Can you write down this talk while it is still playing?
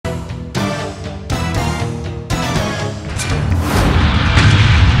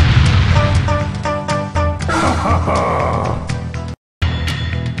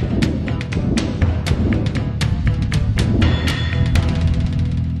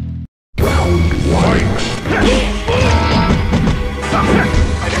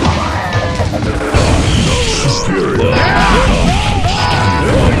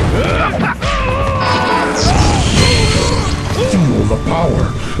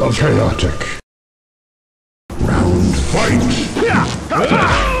of chaotic. Round fight!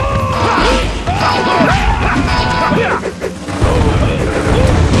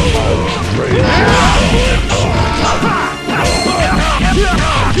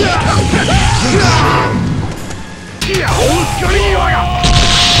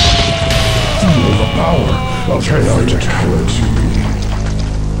 Feel the power of chaoticality.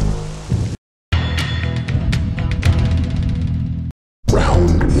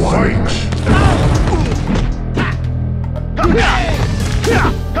 Round one.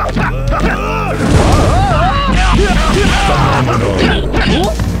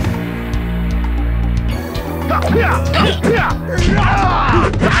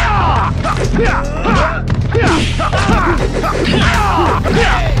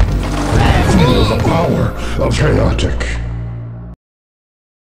 Feel the power of chaotic.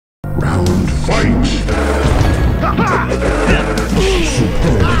 Round fight.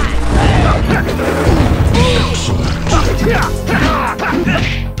 Superb. Excellent.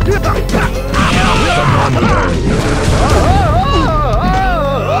 Phenomenal.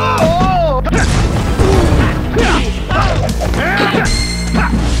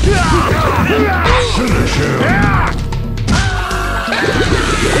 Finish him.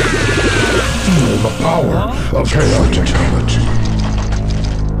 Feel the power of chaoticality.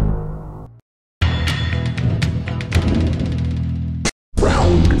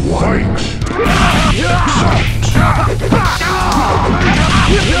 Round one. Excellent.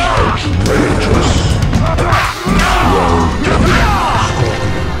 Outrageous.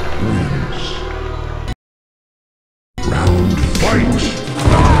 Wins. Round fight.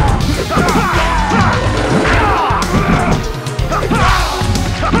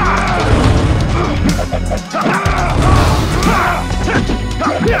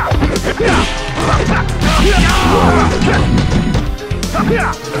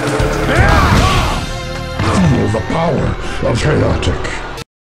 Feel the power of chaotic.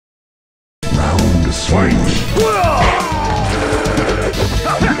 Round fight.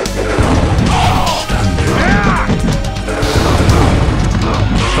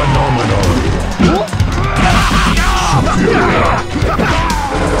 Phenomenal. Superior.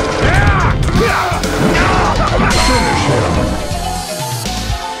 Finish him.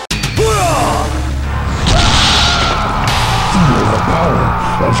 Feel the power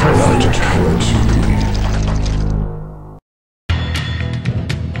of chaoticality.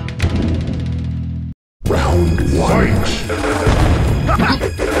 Round one.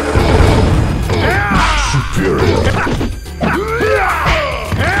 Superior.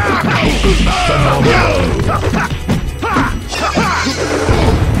 Phenomenal.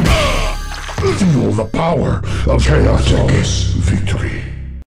 Feel the power of chaotic. Victory.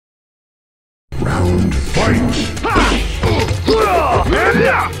 Round fight.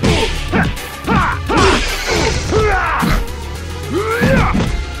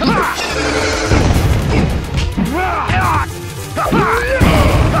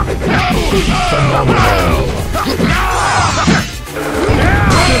 Phenomenal.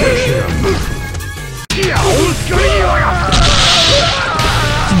 Finish him.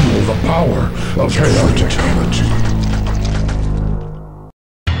 Feel the power of chaoticality.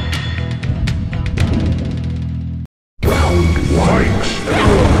 Round one.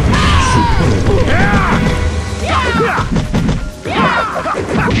 Superb.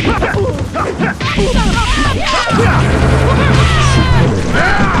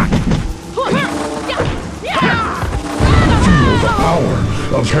 Feel the power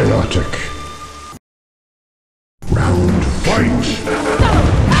of chaotic. Round fight.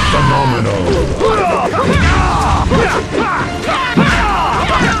 Phenomenal.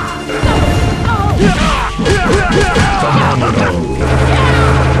 Phenomenal.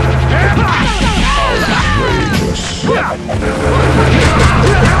 Outrageous.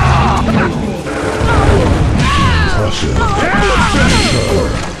 Impressive.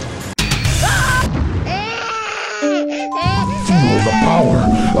 Feel the power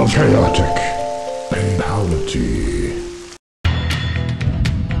of chaotic. Mentality.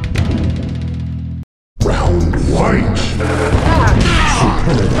 Round one.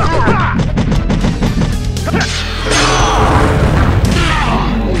 Superb.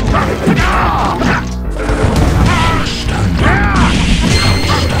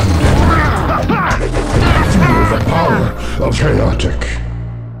 Feel the power of chaotic.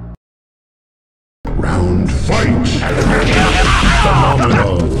 Round fight.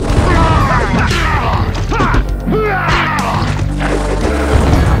 Phenomenal.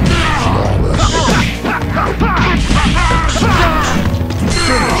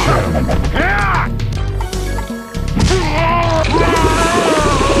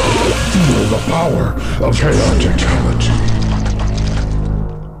 of chaoticality.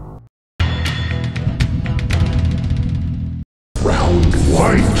 Round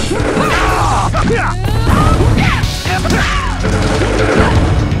one.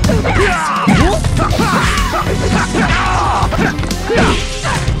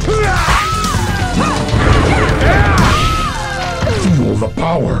 Feel the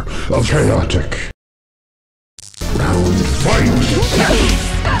power of chaotic. Round fight!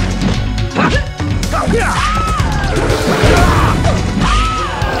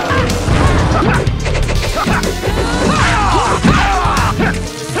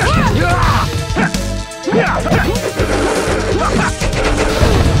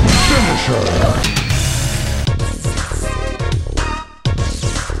 Finisher!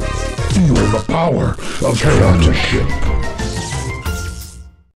 Feel the power of chaotic.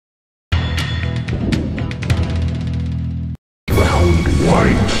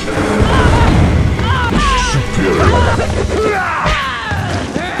 White! Superior!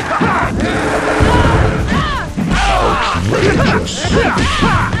 Outrageous!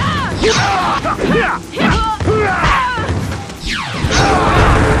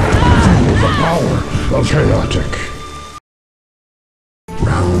 Feel the power of chaotic.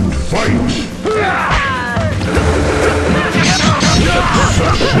 Round fight!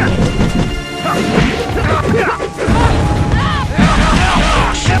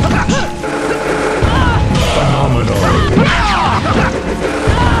 Phenomenal! Outrageous!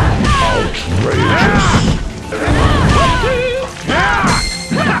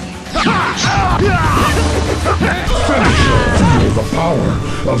 Finisher! Feel the power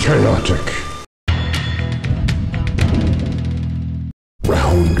of chaotic.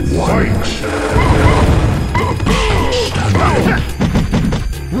 Round one.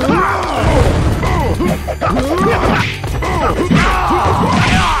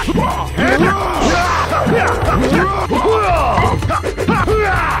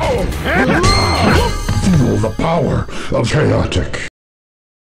 Feel the power of chaotic.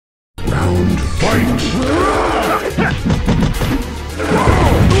 Round fight!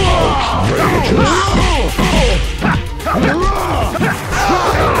 Outrageous!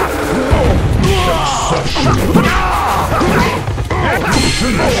 Exceptional!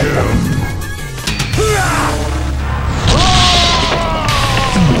 Finish him!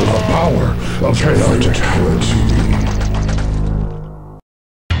 Feel the power of chaoticality.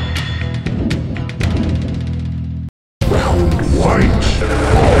 Round white!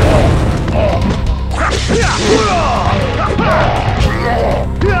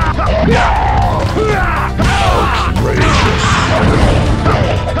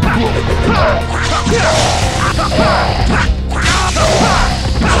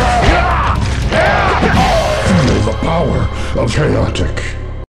 Feel the power of chaotic.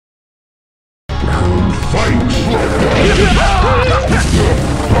 Round fight!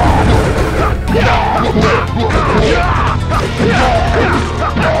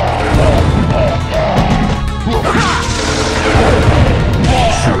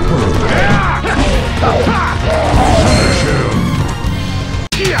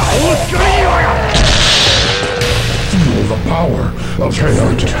 Feel the power of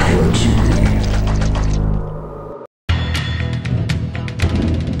chaoticality.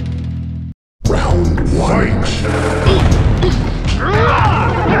 Round one.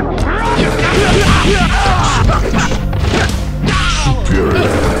 Superior.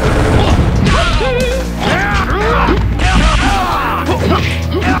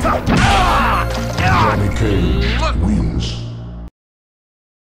 Johnny Cage wins.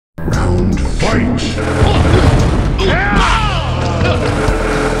 Round fight.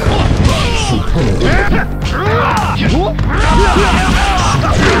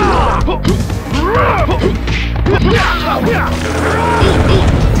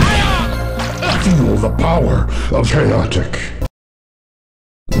 Feel the power of chaotic.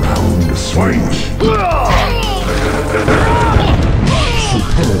 Round fight.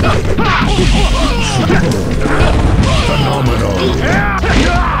 Phenomenal.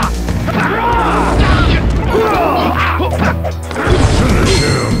 Finish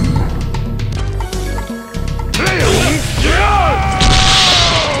him.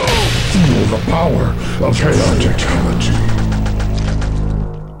 Feel the power of chaoticality.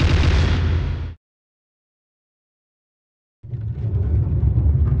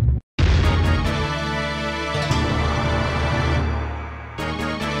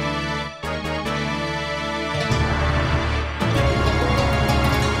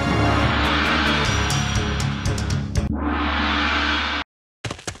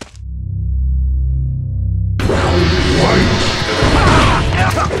 Round one.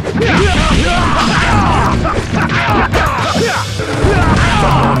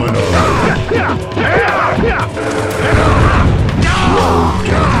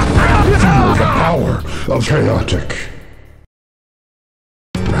 of chaotic.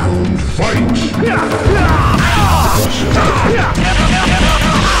 Round fight!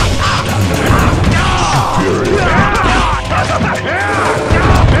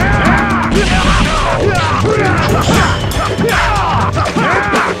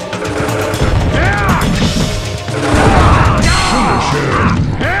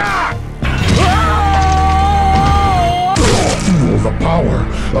 Feel the power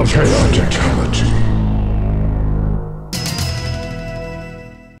of chaoticality.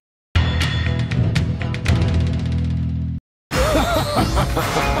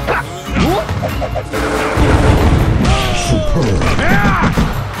 Superb.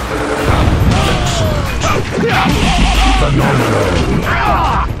 Excellent. Phenomenal.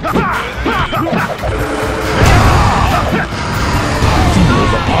 Feel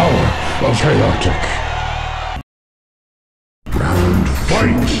the power of chaotic. Round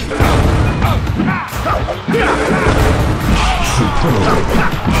fight. Superb.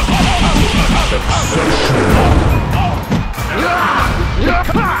 Exceptional.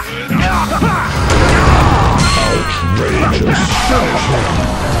 Outrageous.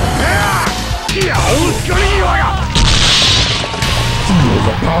 Feel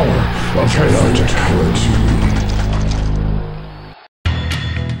the power of chaoticality.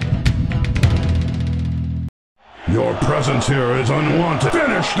 Your presence here is unwanted.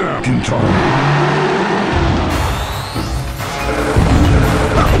 Finish them! Kintar.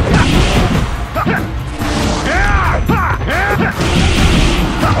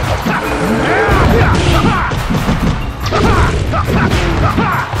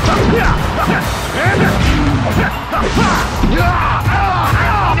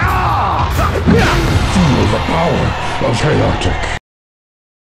 Feel the power of chaotic.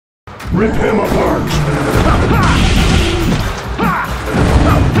 Rip him apart!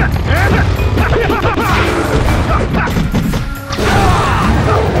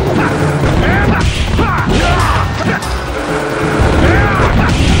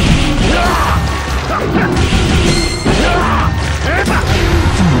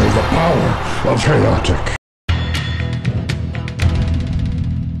 Feel the power of chaotic.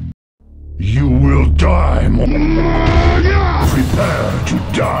 You will die. Prepare to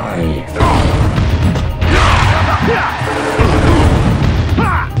die.